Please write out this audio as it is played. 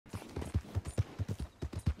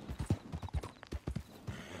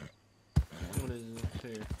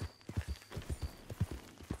here.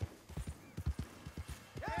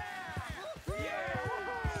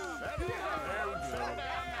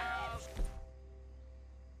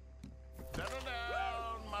 Settle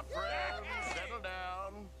down, my friends, settle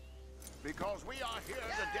down. Because we are here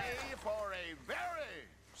today for a very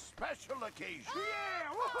special occasion. Yeah!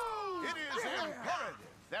 Woohoo! It is imperative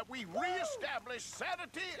that we reestablish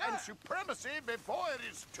sanity and supremacy before it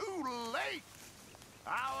is too late.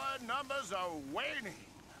 Our numbers are waning,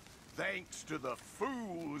 thanks to the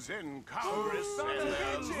fools in Congress and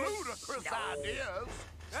their ludicrous ideas.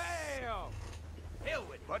 Damn! Hell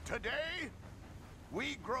with it. But today,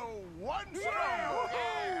 we grow one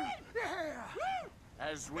stronger Yeah!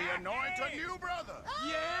 as we anoint a new brother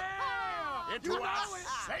Yeah! into our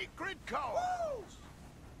sacred cause.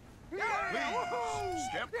 Please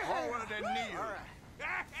step forward and kneel.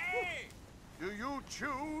 Hey! Do you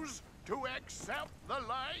choose to accept the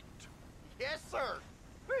light? Yes, sir.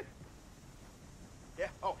 Yeah.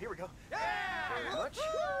 Oh, here we go. Yeah! Very much.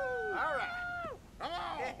 All right. Come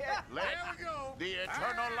on. Yeah. Let we go. the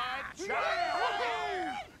eternal light shine.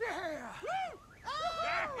 Yeah!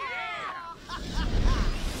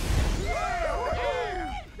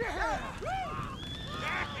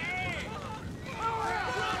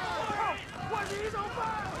 What? He's on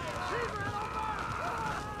fire! She's on fire!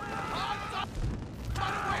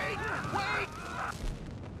 Wait! Wait!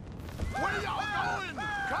 Where y'all going?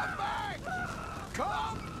 Come back!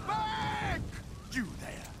 Come back! You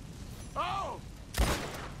there? Oh!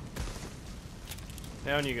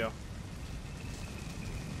 Down you go.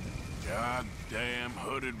 Goddamn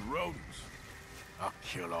hooded Rhodes. I'll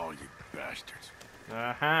kill all you bastards.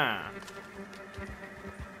 Aha.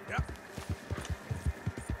 Yep.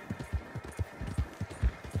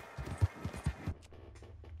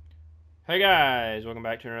 Hey guys, welcome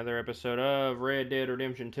back to another episode of Red Dead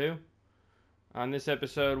Redemption 2. On this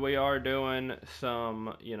episode, we are doing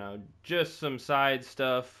some, just some side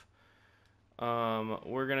stuff.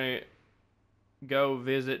 We're gonna go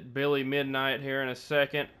visit Billy Midnight here in a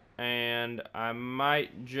second, and we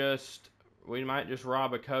might just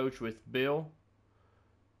rob a coach with Bill.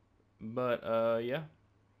 But yeah,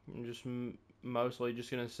 I'm just mostly just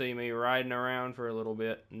gonna see me riding around for a little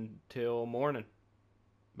bit until morning.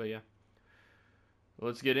 But yeah,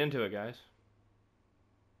 let's get into it, guys.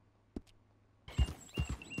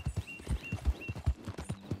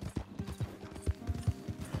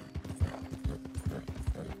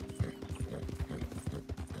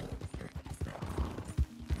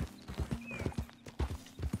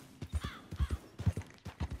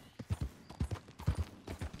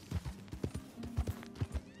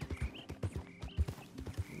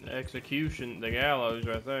 Execution, the gallows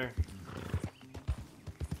right there.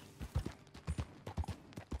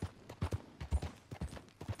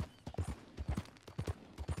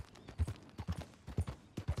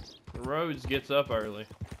 Rhodes gets up early.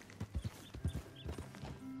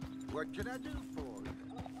 What can I do for you?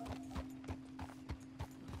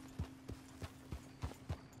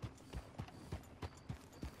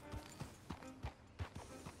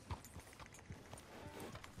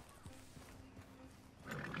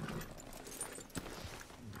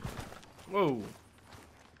 Whoa.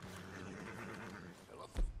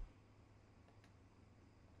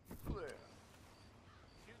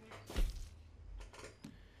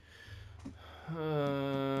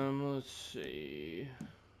 Let's see.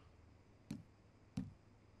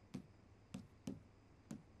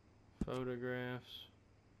 Photographs.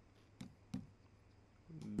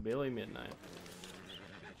 Billy Midnight.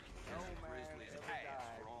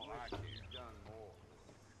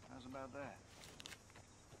 How's about that?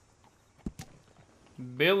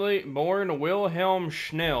 Billy, born Wilhelm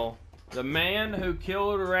Schnell, the man who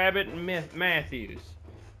killed Rabbit Matthews.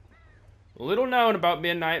 Little known about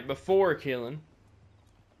Midnight before killing.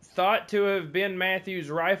 Thought to have been Matthews'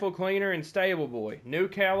 rifle cleaner and stable boy. Knew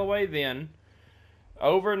Calloway then.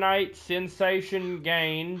 Overnight sensation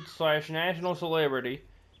gained / national celebrity.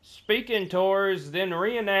 Speaking tours, then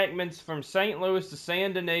reenactments from St. Louis to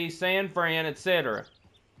San Denis, San Fran, etc.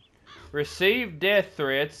 Received death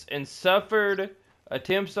threats and suffered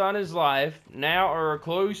attempts on his life. Now a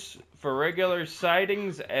recluse for regular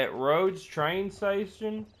sightings at Rhodes train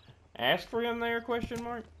station. Ask for him there, question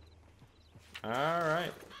mark?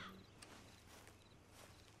 Alright.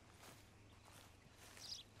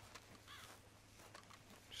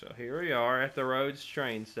 So here we are at the Rhodes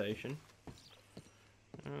train station.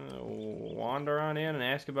 Wander on in and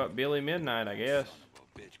ask about Billy Midnight, I guess. Son of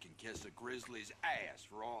a bitch can kiss a grizzly's ass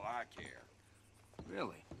for all I care.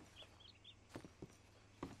 Really?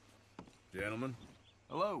 Gentlemen.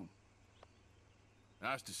 Hello.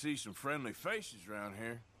 Nice to see some friendly faces around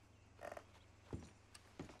here.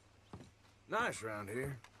 Nice around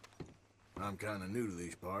here. I'm kind of new to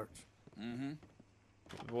these parts. The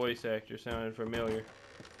voice actor sounded familiar.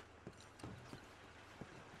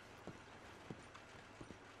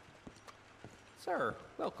 Sir,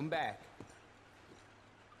 welcome back.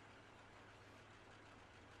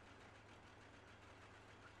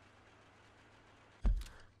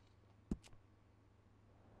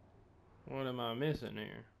 What am I missing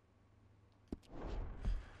here?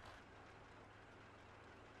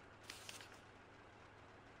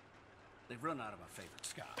 They've run out of my favorite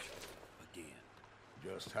scotch. Again.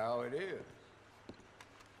 Just how it is.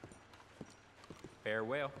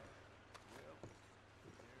 Farewell.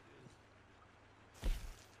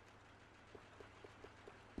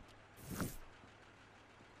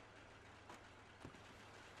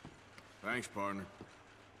 Thanks, partner.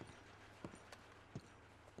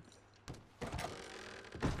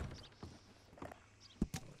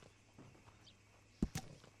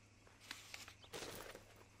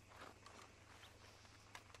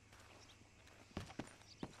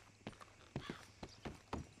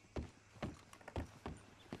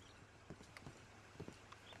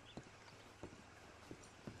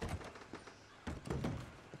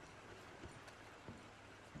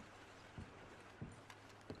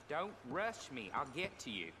 Don't rush me. I'll get to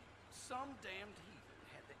you. Some damned heathen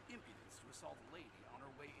had the impudence to assault a lady on her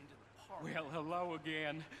way into the park. Well, hello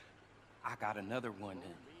again. I got another one.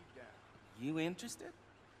 You interested?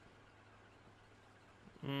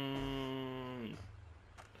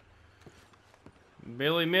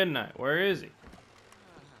 Billy Midnight, where is he?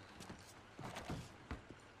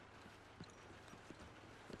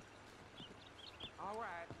 All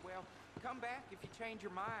right, well, come back if you change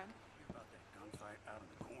your mind. Hear about that gunfight out in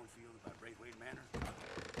the cornfield by Braithwaite Manor?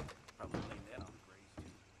 Probably blame that on the Grays,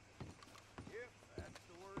 too. Yep, that's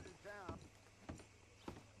the word in town.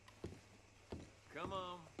 Come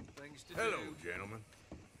on, things to Hello, do. gentlemen.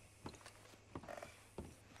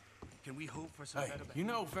 Can we hope for some Hey, better... you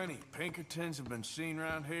know if any Pinkertons have been seen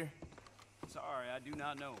around here? Sorry, I do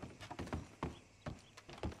not know.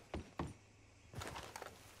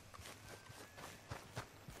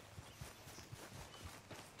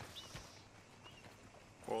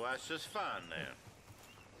 Well, that's just fine then.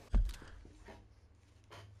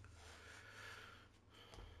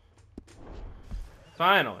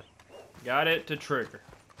 Finally, got it to trigger.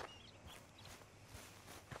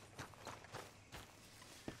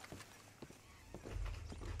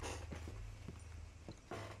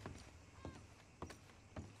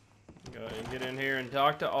 Go ahead and get in here and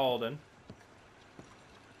talk to Alden.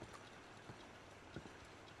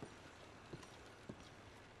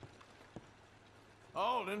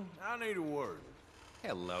 Alden, I need a word.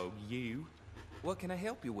 Hello, you. What can I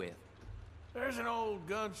help you with? There's an old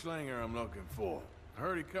gunslinger I'm looking for. I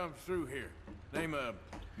heard he comes through here. Name of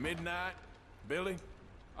Midnight? Billy?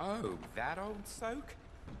 Oh, that old soak?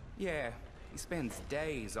 Yeah, he spends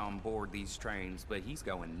days on board these trains, but he's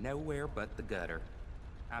going nowhere but the gutter.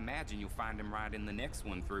 I imagine you'll find him right in the next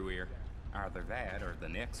one through here. Either that or the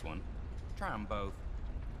next one. Try them both.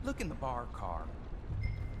 Look in the bar car.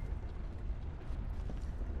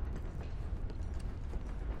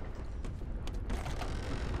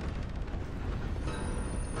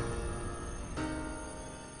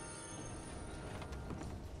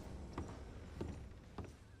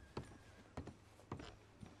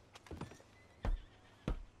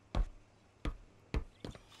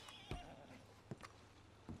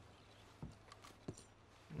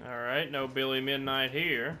 Alright, no Billy Midnight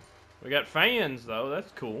here. We got fans, though.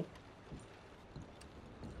 That's cool.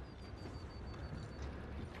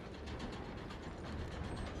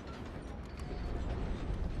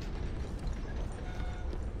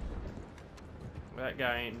 That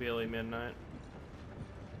guy ain't Billy Midnight.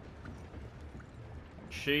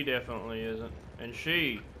 She definitely isn't. And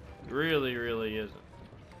she really, really isn't.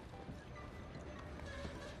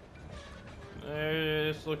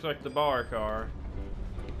 This looks like the bar car.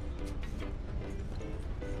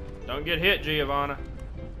 Don't get hit, Giovanna.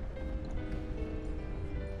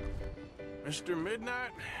 Mr.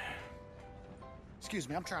 Midnight? Excuse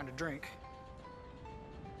me, I'm trying to drink.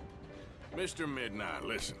 Mr. Midnight,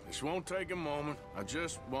 listen, this won't take a moment. I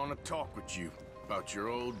just want to talk with you about your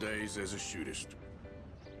old days as a shootist.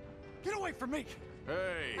 Get away from me!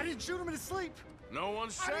 Hey! I didn't shoot him in his sleep! No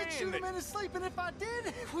one's I didn't saying shoot him that... in his sleep, and if I did,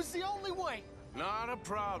 it was the only way! Not a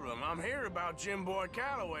problem. I'm here about Jim Boy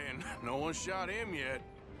Calloway, and no one shot him yet.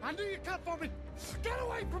 I knew you'd come for me! Get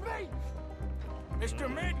away from me! Mr.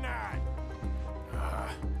 Midnight!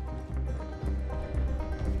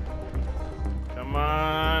 Come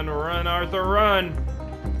on, run, Arthur, run!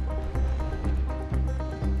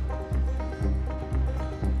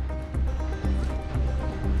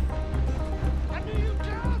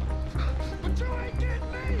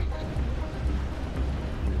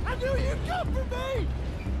 for me!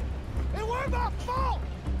 It weren't my fault!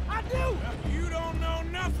 I knew! You don't know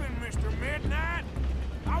nothing, Mr. Midnight.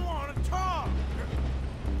 I want to talk.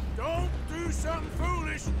 Don't do something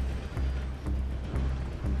foolish.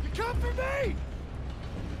 You come for me!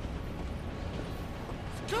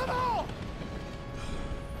 Come on!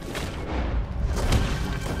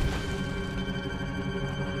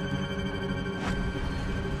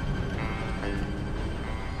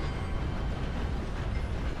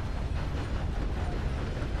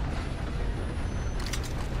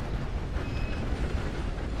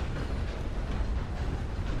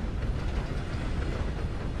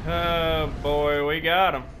 Oh boy, we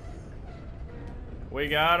got him. We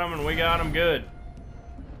got him, and we got him good.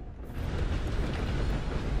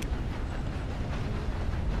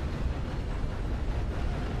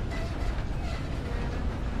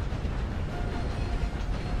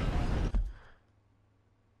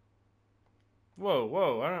 Whoa,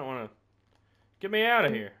 whoa, I don't want to... Get me out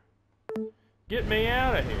of here. Get me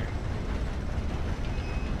out of here.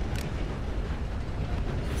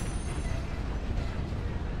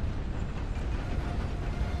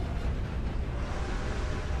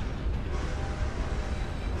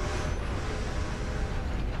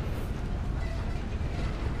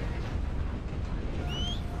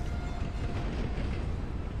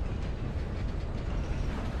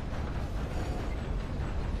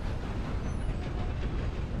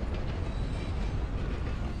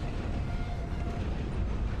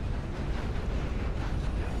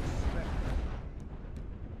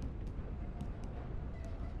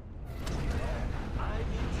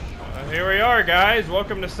 Here we are, guys.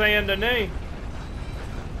 Welcome to Saint Denis.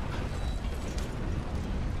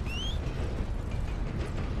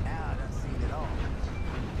 Now I done seen it all.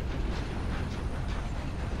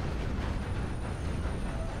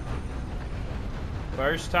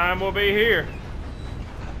 First time we'll be here.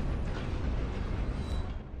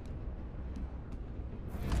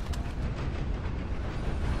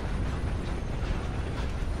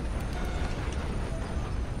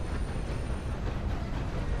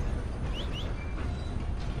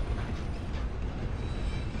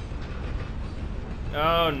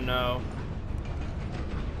 Oh no.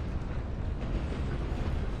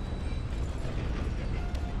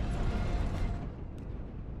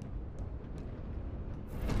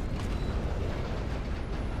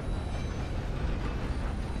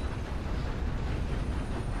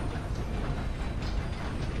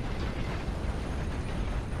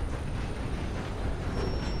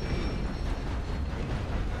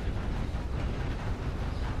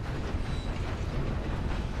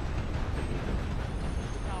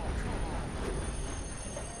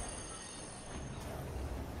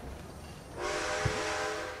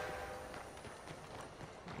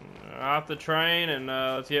 Off the train, and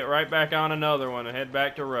let's get right back on another one and head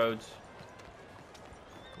back to Rhodes.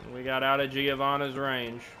 We got out of Giovanna's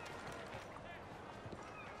range.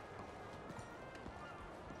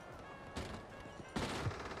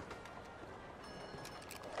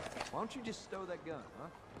 Why don't you just stow that gun, huh?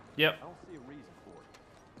 Yep. I don't see a reason for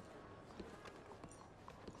it.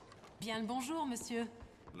 Bien le bonjour, monsieur.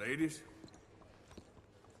 Ladies,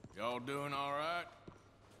 y'all doing all right?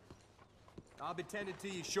 I'll be tended to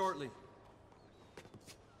you shortly.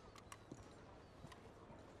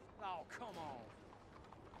 Oh, come on.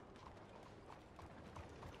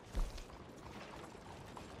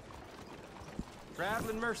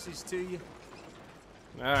 Traveling mercies to you.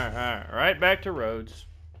 Alright, right back to Rhodes.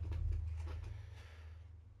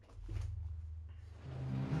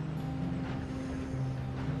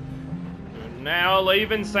 Now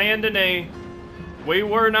leaving Saint Denis. We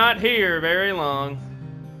were not here very long.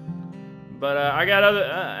 But I got other,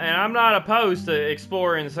 and I'm not opposed to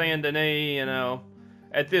exploring Saint Denis, you know,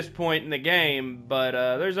 at this point in the game. But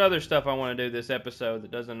there's other stuff I want to do this episode that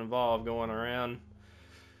doesn't involve going around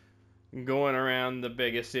the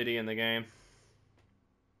biggest city in the game,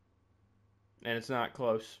 and it's not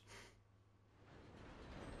close.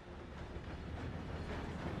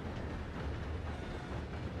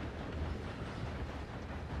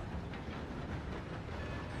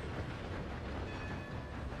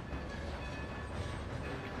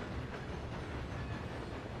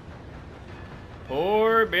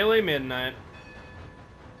 Poor Billy Midnight.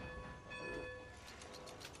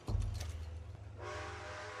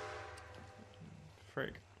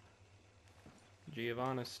 Frig.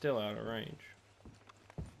 Giovanna's still out of range.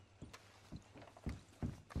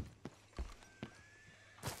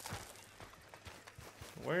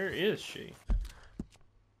 Where is she?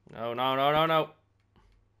 No, no, no, no, no.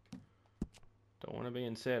 Don't want to be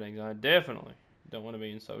in settings. I definitely don't want to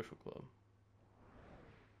be in social club.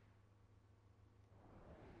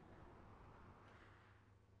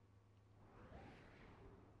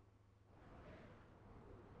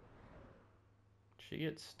 She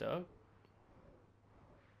gets stuck.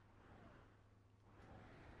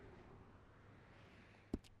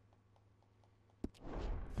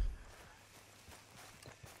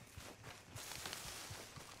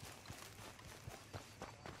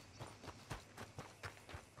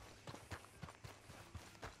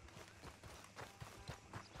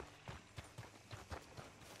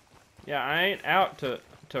 Yeah, I ain't out to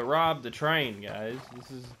rob the train, guys.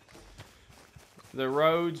 This is the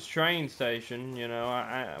Rhodes train station, you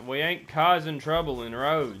know. We ain't causing trouble in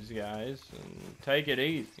Rhodes, guys. And take it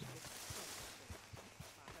easy.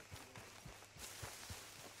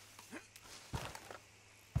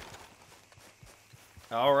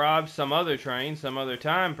 I'll rob some other train some other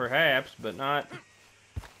time, perhaps, but not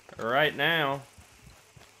right now.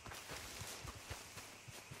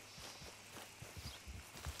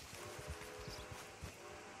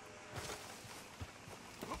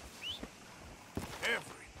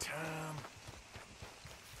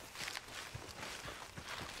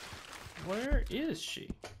 Where is she?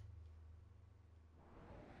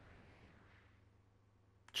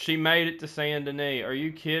 She made it to Saint Denis. Are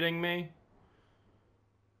you kidding me?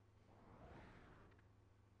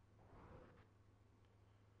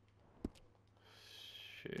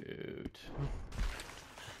 Shoot.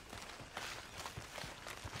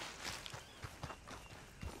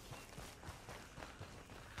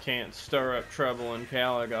 Can't stir up trouble in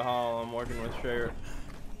Caliga Hall. I'm working with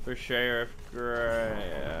Sheriff Gray.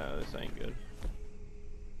 Yeah, this ain't good.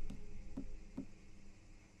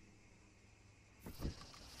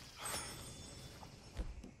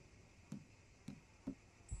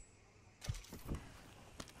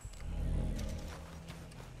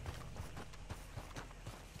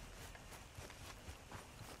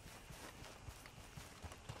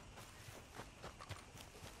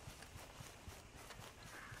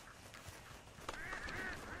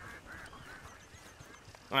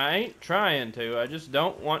 I ain't trying to. I just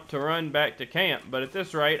don't want to run back to camp. But at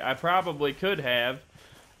this rate, I probably could have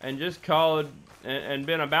and just called and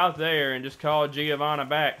been about there and just called Giovanna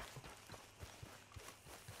back.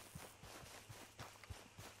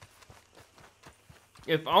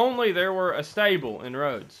 If only there were a stable in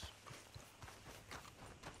Rhodes.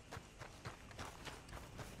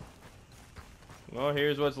 Well,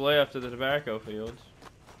 here's what's left of the tobacco fields.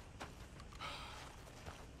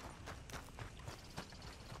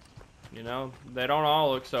 You know, they don't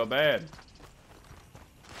all look so bad.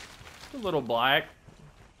 It's a little black.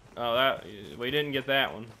 Oh, we didn't get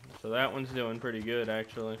that one. So that one's doing pretty good,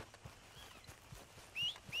 actually.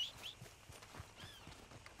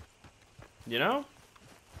 You know?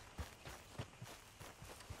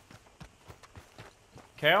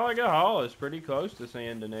 Caliga Hall is pretty close to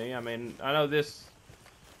Saint Denis. I mean, I know this...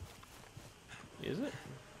 Is it?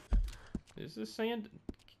 Is this Saint...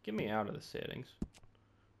 Get me out of the settings.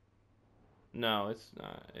 No, it's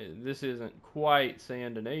not. This isn't quite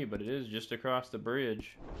Saint Denis, but it is just across the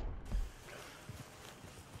bridge.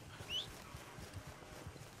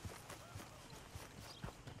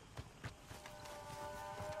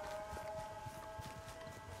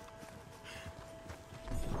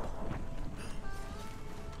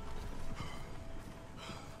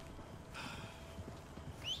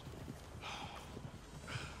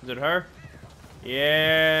 Is it her?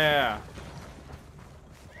 Yeah.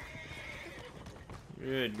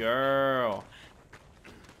 Good girl.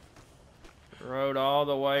 Rode all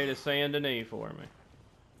the way to Saint Denis for me.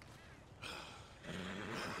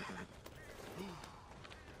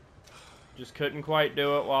 Just couldn't quite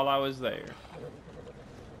do it while I was there.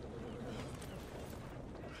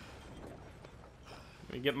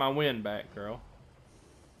 Let me get my wind back, girl.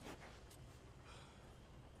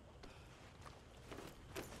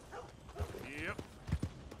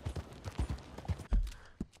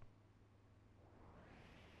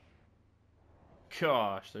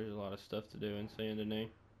 Gosh, there's a lot of stuff to do in Saint Denis.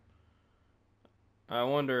 I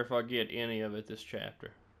wonder if I'll get any of it this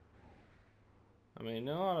chapter. I mean,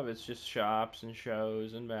 a lot of it's just shops and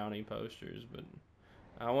shows and bounty posters, but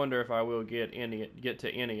I wonder if I will get to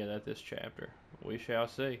any of that this chapter. We shall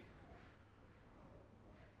see.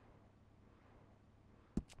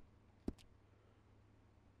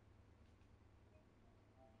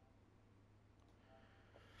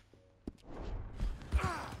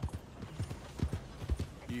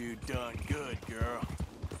 You done good, girl.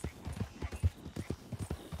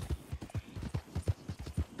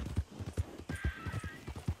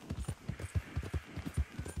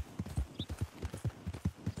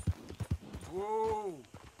 Whoa!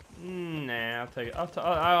 Nah, I'll take it.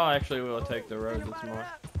 I'll actually will take the road that's more.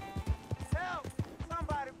 Help!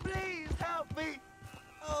 Somebody, please help me!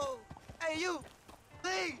 Oh, hey you!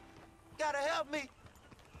 Please! Gotta help me!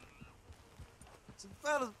 Some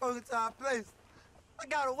fellas broke into our place. I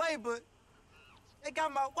got away, but they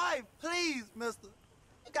got my wife. Please, mister.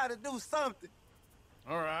 You gotta do something.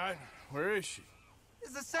 All right, where is she?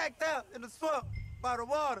 It's a shack there in the swamp by the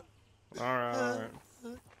water. All right.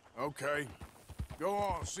 Okay. Go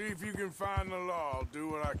on, see if you can find the law. I'll do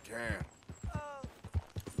what I can.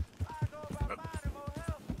 I go about finding more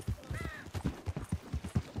help.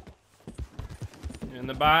 In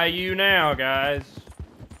the bayou now, guys.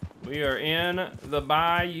 We are in the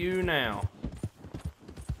bayou now.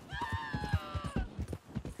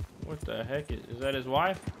 What the heck is that his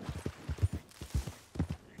wife?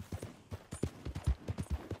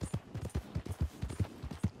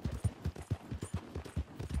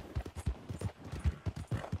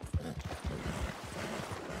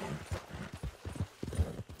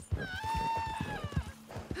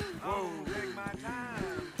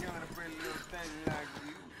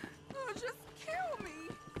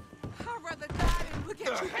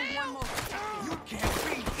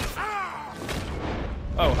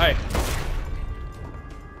 Oh, hey.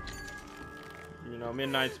 You know,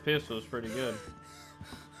 Midnight's pistol is pretty good.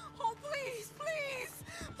 Oh, please, please,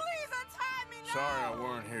 please untie me now. Sorry I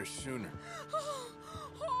weren't here sooner.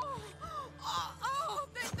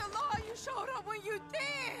 Thank the Lord you showed up when you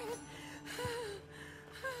did.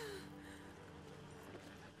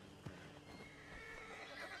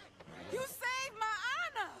 You saved my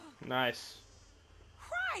honor. Nice.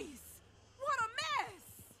 Christ, what a mess.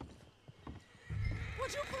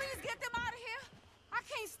 Would you please get them out of here? I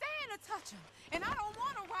can't stand to touch them, and I don't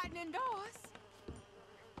want them rotting indoors.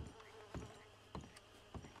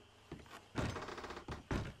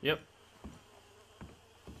 Yep.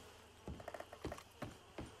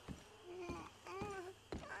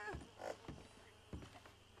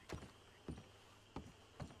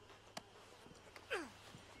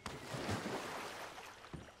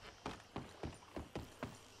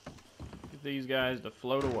 Get these guys to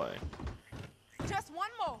float away. Just one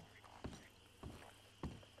more.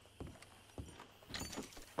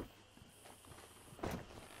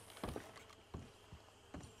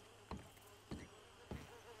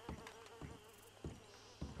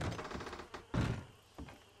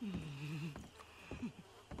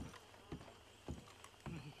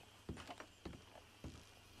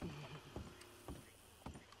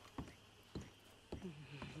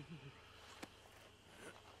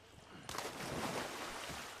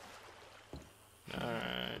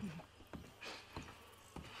 Alright.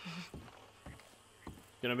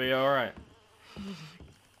 Gonna be alright.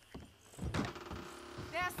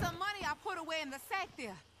 There's some money I put away in the sack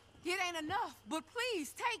there. It ain't enough, but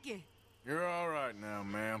please take it. You're all right now,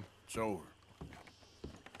 ma'am. It's over.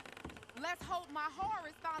 Let's hope my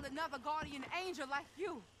Horace found another guardian angel like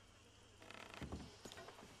you.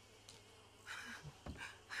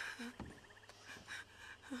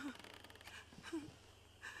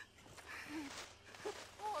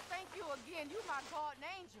 Oh, thank you again. You my guardian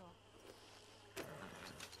angel.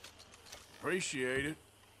 Appreciate it.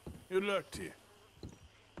 Good luck to you.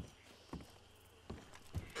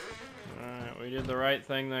 Alright, we did the right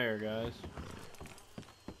thing there, guys.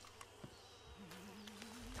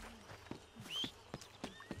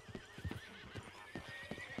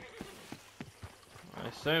 I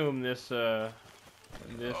assume this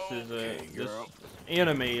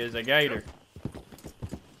enemy is a gator.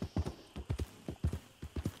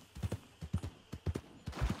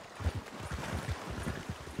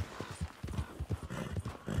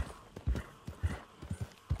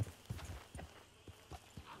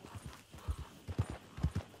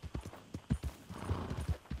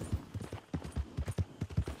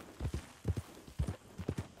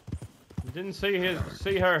 Didn't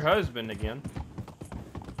see her husband again.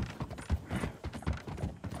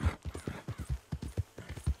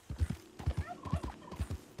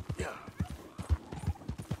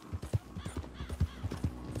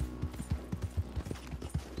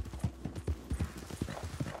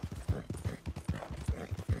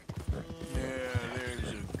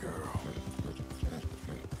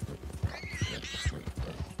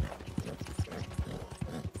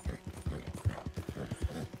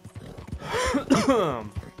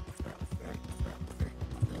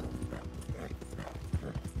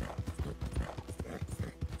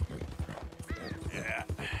 Yeah,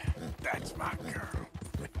 that's my girl.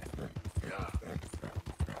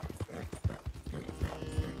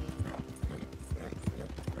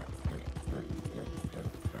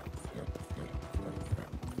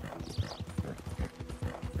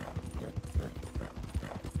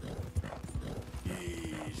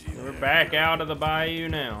 We're back out of the bayou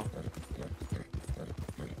now.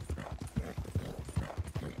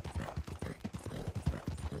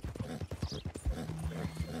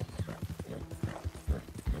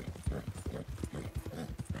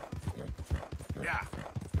 Yeah.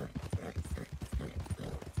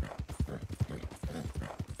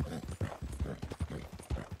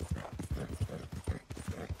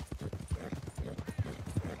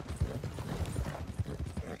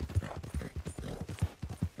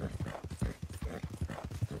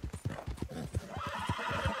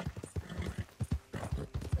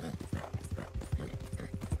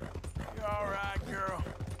 You all right, girl?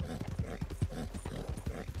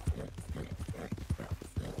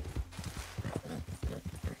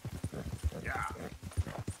 Yeah.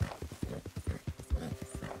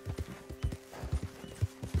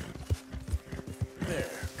 There.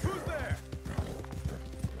 Who's there?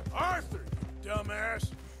 Arthur, you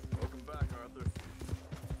dumbass. Welcome back, Arthur.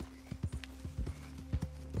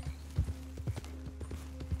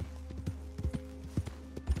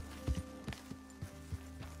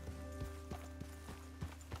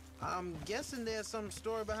 I'm guessing there's some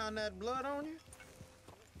story behind that blood on you?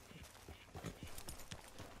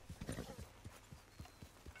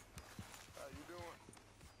 How you doing?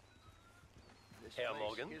 This Hey, place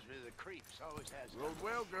Morgan. gives me the creeps. Always has. Rode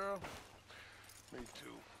well, girl. Me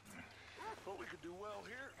too. Thought we could do well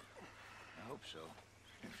here. I hope so.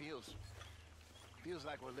 It feels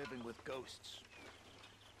like we're living with ghosts.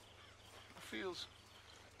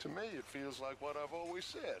 To me, it feels like what I've always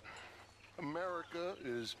said. America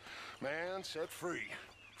is man set free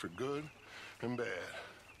for good and bad.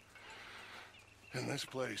 And this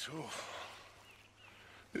place, oh,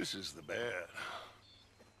 this is the bad.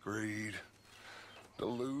 Greed,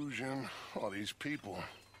 delusion, all these people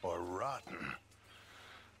are rotten.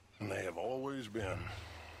 And they have always been.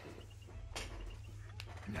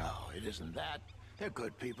 No, it isn't that. They're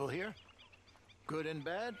good people here. Good and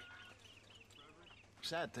bad.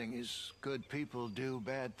 Sad thing is, good people do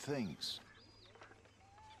bad things.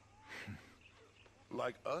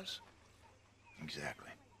 Like us? Exactly.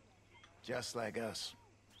 Just like us.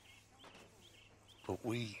 But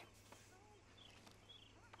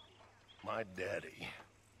my daddy,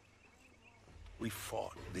 we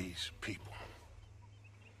fought these people.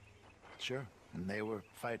 Sure. And they were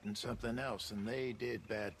fighting something else, and they did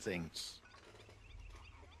bad things.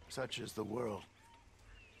 Such is the world.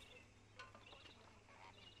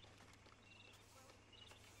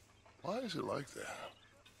 Why is it like that?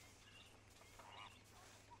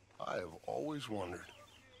 I have always wondered.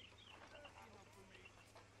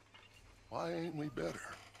 Why ain't we better?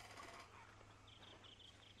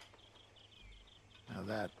 Now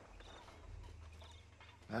that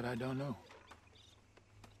I don't know.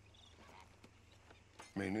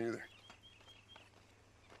 Me neither.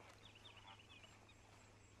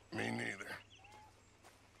 Me neither.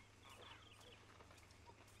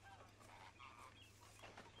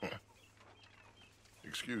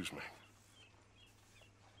 Excuse me.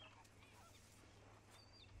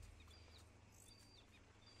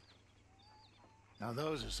 Now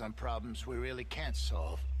those are some problems we really can't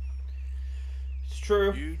solve. It's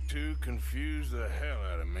true. You two confuse the hell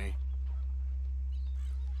out of me.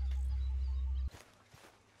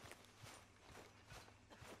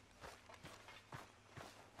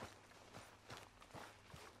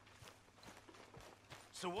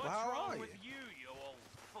 So what's How are wrong you? with you, you old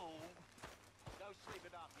fool? Go sleep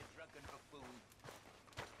it off, you drunken buffoon.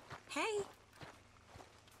 Hey,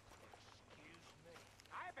 Excuse me.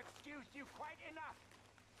 I've excused you quite enough.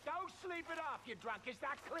 Go sleep it off, you drunk. Is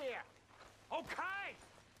that clear? Okay.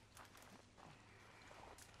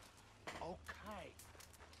 Okay.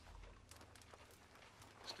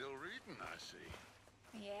 Still reading, I see.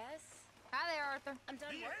 yes. Hi there, Arthur. I'm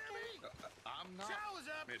done working. I'm not Showers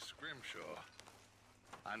up. Miss Scrimshaw.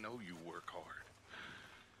 I know you work hard.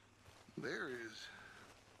 There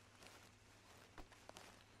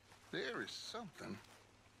is something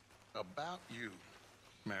about you,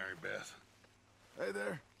 Mary-Beth. Hey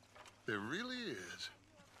there. There really is.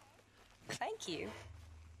 Thank you.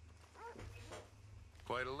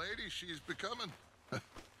 Quite a lady she's becoming.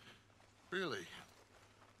 Really,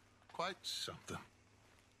 quite something.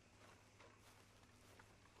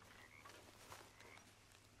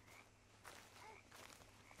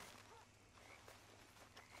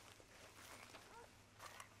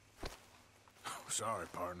 Sorry,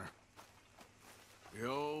 partner. The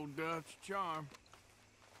old Dutch charm.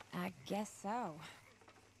 I guess so.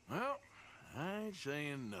 Well, I ain't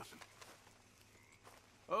saying nothing.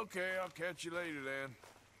 Okay, I'll catch you later then.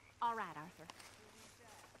 All right, Arthur.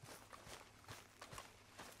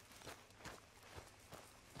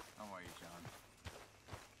 How are you, John?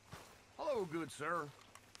 Hello, good sir.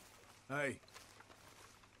 Hey.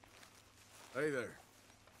 Hey there.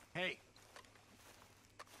 Hey.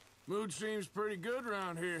 Mood seems pretty good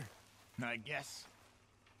around here. I guess.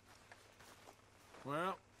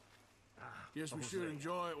 Well, guess we should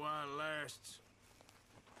enjoy it while it lasts.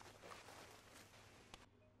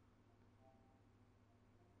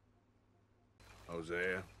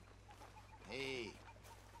 Hosea. Hey.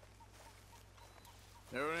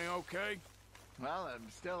 Everything okay? Well, I'm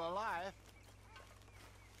still alive.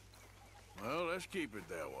 Well, let's keep it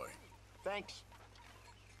that way. Thanks.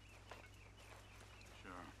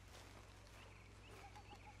 Sure.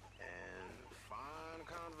 And fine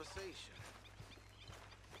conversation.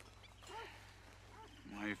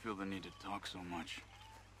 Why do you feel the need to talk so much?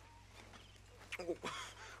 Well,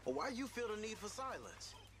 why you feel the need for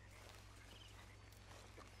silence?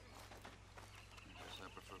 I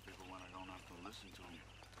prefer people when I don't have to listen to them.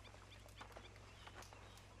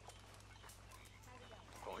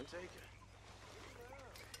 Point taken.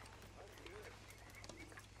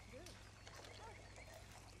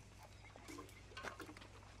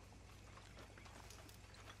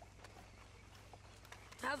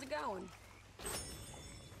 How's it going?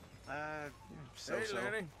 So. Hey,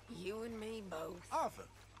 Lenny. You and me both. Arthur.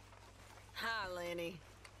 Hi, Lenny.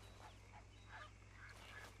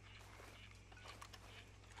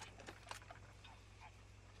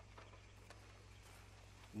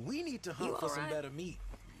 We need to hunt You for all some right? better meat.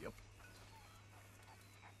 Yep.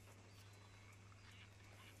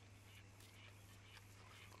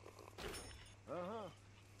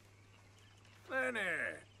 Lenny!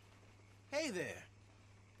 Hey there.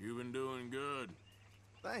 You've been doing good.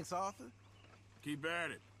 Thanks, Arthur. Keep at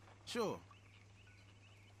it. Sure.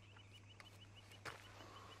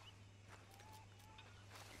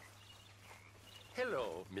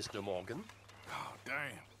 Hello, Mr. Morgan. Oh,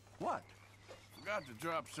 damn. What? Forgot to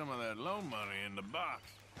drop some of that loan money in the box.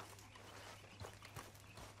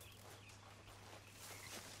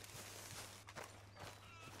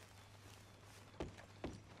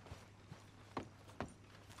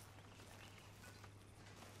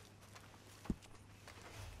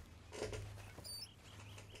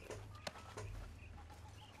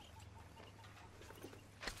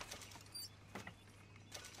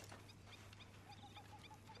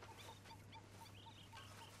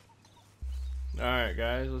 Alright,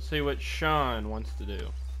 guys, let's see what Sean wants to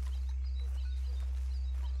do.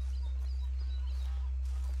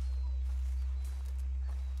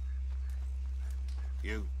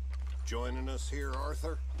 You joining us here,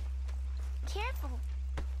 Arthur? Careful.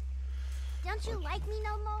 Don't you like me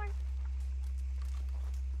no more?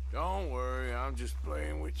 Don't worry, I'm just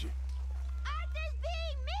playing with you. Arthur's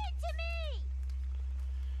being mean to me!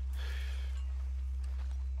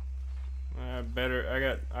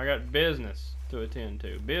 I got business to attend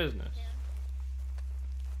to. Business.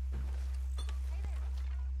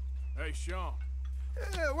 Hey, Sean.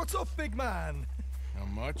 What's up, big man? How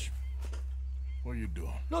much? What are you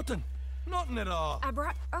doing? Nothing. Nothing at all. I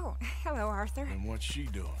brought... Oh, hello, Arthur. And what's she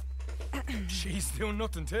doing? She's doing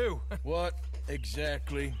nothing, too. What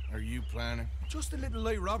exactly are you planning? Just a little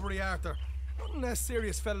light robbery, Arthur. Nothing a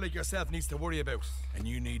serious fella like yourself needs to worry about. And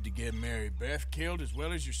you need to get Mary-Beth killed as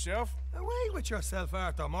well as yourself? Away with yourself,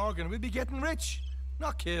 Arthur Morgan. We'll be getting rich,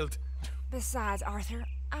 not killed. Besides, Arthur,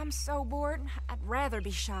 I'm so bored, I'd rather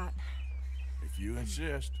be shot. If you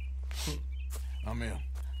insist. I'm in.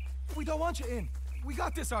 We don't want you in. We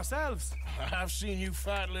got this ourselves. I've seen you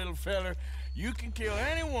fight, little feller. You can kill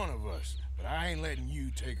any one of us, but I ain't letting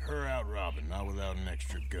you take her out robbing, not without an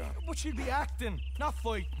extra gun. But she'll be acting, not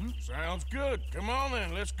fighting. Sounds good. Come on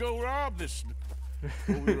then, let's go rob this.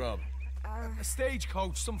 What we robbing? A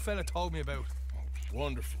stagecoach some fella told me about. Oh,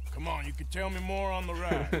 wonderful. Come on, you can tell me more on the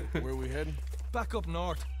ride. Where are we heading? Back up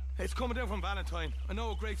north. It's coming down from Valentine. I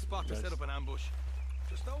know a great spot to set up an ambush.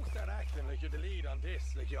 Just don't start acting like you're the lead on this,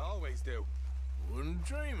 like you always do. Wouldn't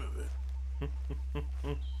dream of it.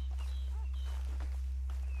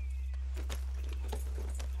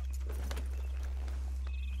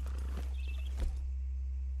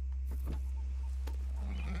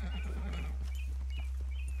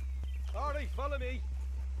 Alright, follow me.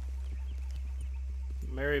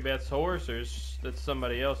 Mary-Beth's horse, or that's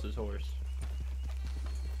somebody else's horse?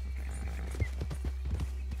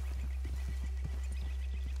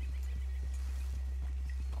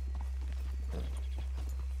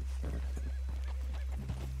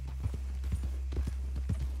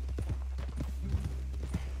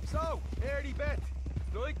 So, Mary-Beth,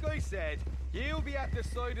 like I said, you'll be at the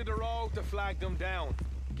side of the road to flag them down.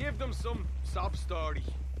 Give them some sob story.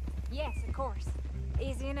 Yes, of course.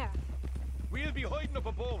 Easy enough. We'll be hiding up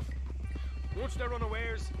above. Once they're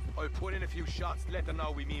unawares, I'll put in a few shots to let them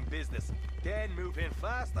know we mean business. Then move in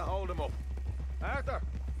fast to hold them up. Arthur,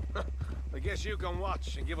 I guess you can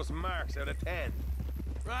watch and give us marks out of 10.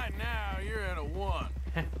 Right now, you're at a 1.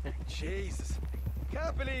 Jesus.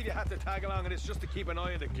 Can't believe you had to tag along in this just to keep an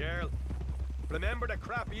eye on the girl. Remember the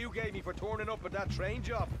crap you gave me for turning up at that train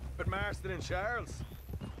job with Marston and Charles?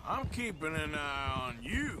 I'm keeping an eye on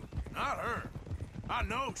you, not her. I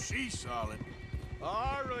know she's solid.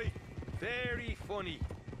 All right. Very funny.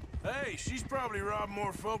 Hey, she's probably robbed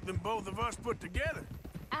more folk than both of us put together.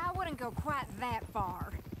 I wouldn't go quite that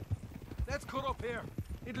far. Let's cut up here.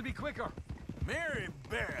 It'll be quicker.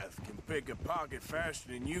 Mary-Beth can pick a pocket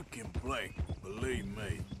faster than you can blink, believe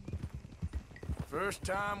me. First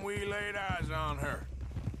time we laid eyes on her,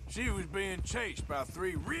 she was being chased by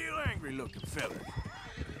 3 real angry-looking fellas.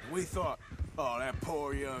 We thought, oh, that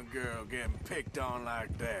poor young girl getting picked on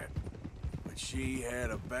like that. But she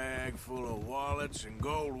had a bag full of wallets and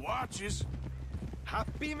gold watches.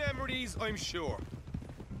 Happy memories, I'm sure.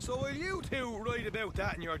 So will you two write about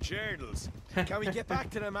that in your journals? Can we get back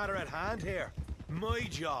to the matter at hand here? My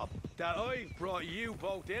job, that I've brought you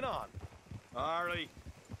both in on. All right.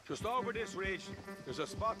 Just over this ridge, there's a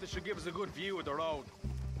spot that should give us a good view of the road.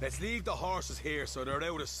 Let's leave the horses here so they're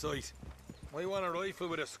out of sight. I want a rifle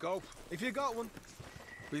with a scope, if you got one.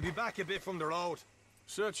 We'll be back a bit from the road.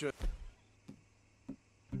 Such a...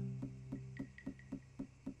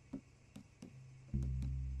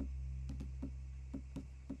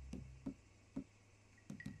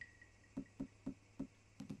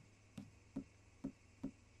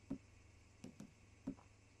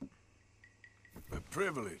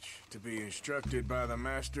 privilege to be instructed by the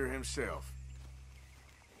master himself.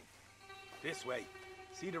 This way.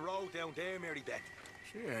 See the road down there, Mary-Beth?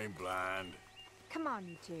 She ain't blind. Come on,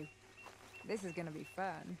 you two. This is gonna be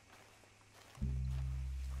fun.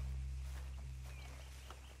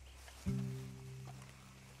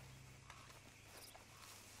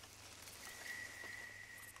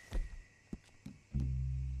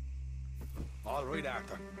 All right,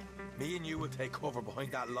 Arthur. Me and you will take cover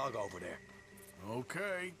behind that log over there.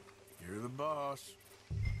 Okay, you're the boss.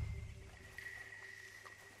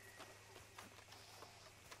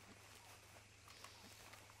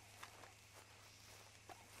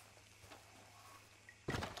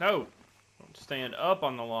 Oh, don't stand up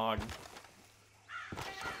on the log.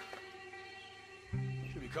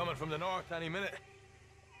 Should be coming from the north any minute.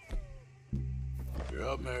 You're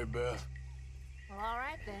up, Mary-Beth. Well, all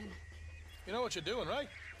right then. You know what you're doing, right?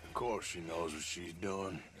 Of course she knows what she's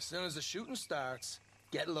doing. As soon as the shooting starts,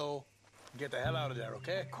 get low, and get the hell out of there,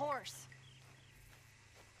 okay? Of course.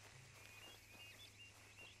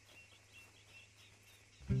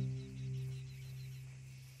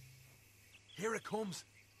 Here it comes.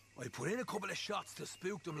 I put in a couple of shots to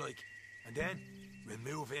spook them like, and then we'll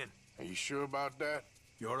move in. Are you sure about that?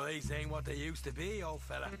 Your eyes ain't what they used to be, old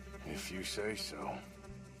fella. If you say so.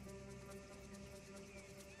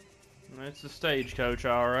 It's the stagecoach,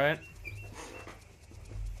 all right.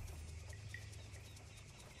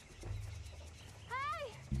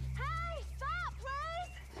 Hey! Hey! Stop,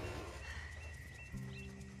 please!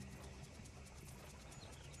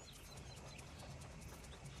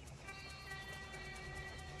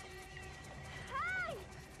 Hey!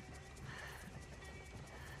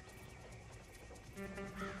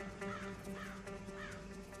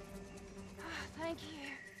 Thank you.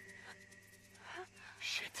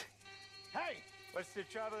 Shit. Hey, what's the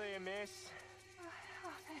trouble here, miss?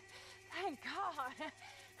 Thank God.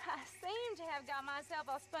 I seem to have got myself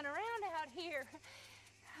all spun around out here.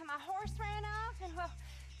 My horse ran off, and well,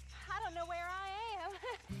 I don't know where I am.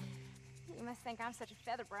 You must think I'm such a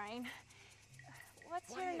featherbrain.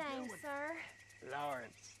 What's your name, sir?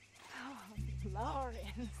 Lawrence. Oh,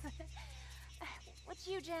 Lawrence. Would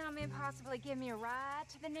you gentlemen possibly give me a ride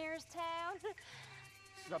to the nearest town?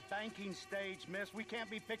 It's a banking stage, miss. We can't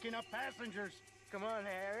be picking up passengers. Come on,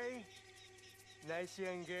 Harry. Nice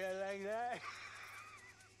young girl like that.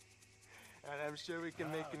 And I'm sure we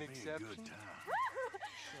can make an exception. Good time.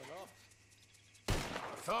 Shut up.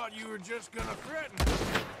 I thought you were just gonna threaten.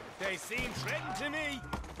 They seem threatened to me.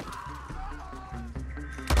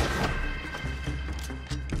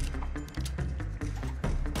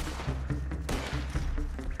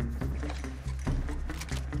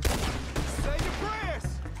 Say your prayers.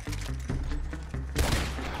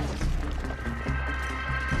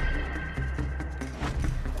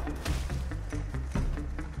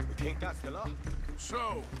 You think that's the law?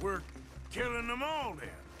 So, we're killing them all then?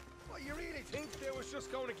 What, you really think they was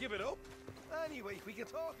just going to give it up? Anyway, we can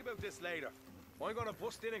talk about this later. I'm gonna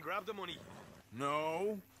bust in and grab the money.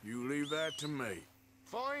 No, you leave that to me.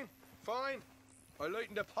 Fine, fine. I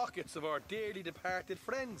lighten the pockets of our dearly departed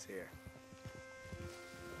friends here.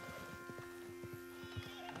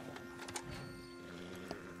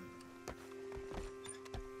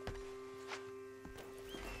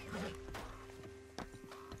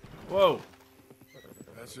 Whoa.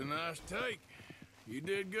 That's a nice take. You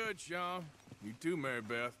did good, Sean. You too,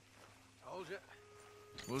 Mary-Beth. Told you.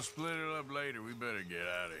 We'll split it up later. We better get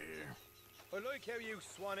out of here. I like how you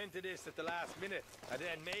swan into this at the last minute and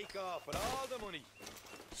then make off with all the money.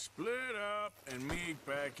 Split up and meet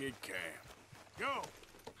back at camp. Go!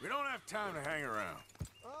 We don't have time to hang around.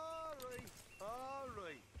 All right, all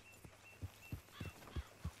right.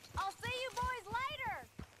 I'll see you boys later.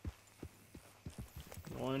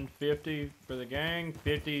 $150 for the gang,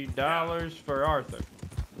 $50 for Arthur.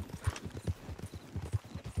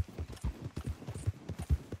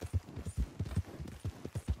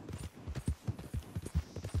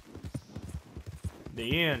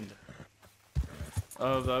 The end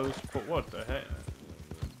of those. What the heck?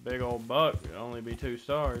 Big old buck would only be 2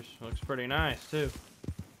 stars. Looks pretty nice too.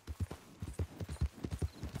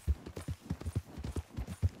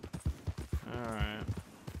 Alright.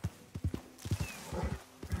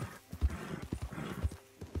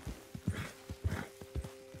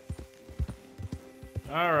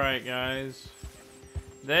 Alright, guys.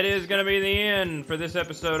 That is going to be the end for this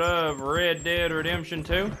episode of Red Dead Redemption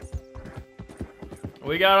 2.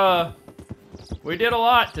 We did a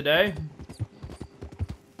lot today.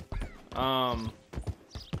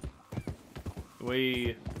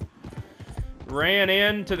 We ran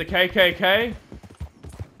into the KKK.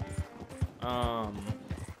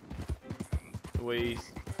 We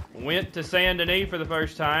went to Saint Denis for the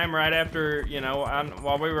first time right after, you know,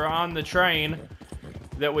 while we were on the train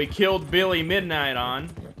that we killed Billy Midnight on.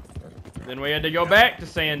 Then we had to go back to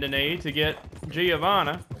Saint Denis to get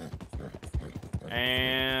Giovanna.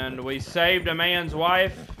 And we saved a man's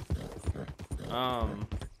wife from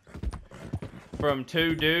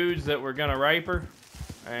 2 dudes that were gonna rape her.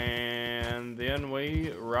 And then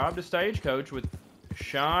we robbed a stagecoach with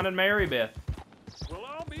Sean and Mary-Beth. Well,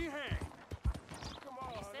 I'll be hanged. Come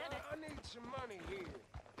on, I need some money here.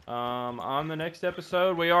 On the next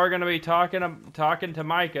episode, we are gonna be talking to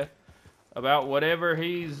Micah about whatever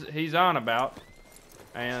he's on about.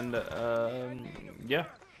 And yeah.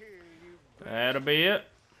 That'll be it.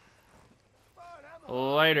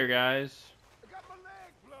 Later, guys. I got my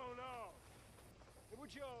leg blown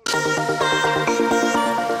off.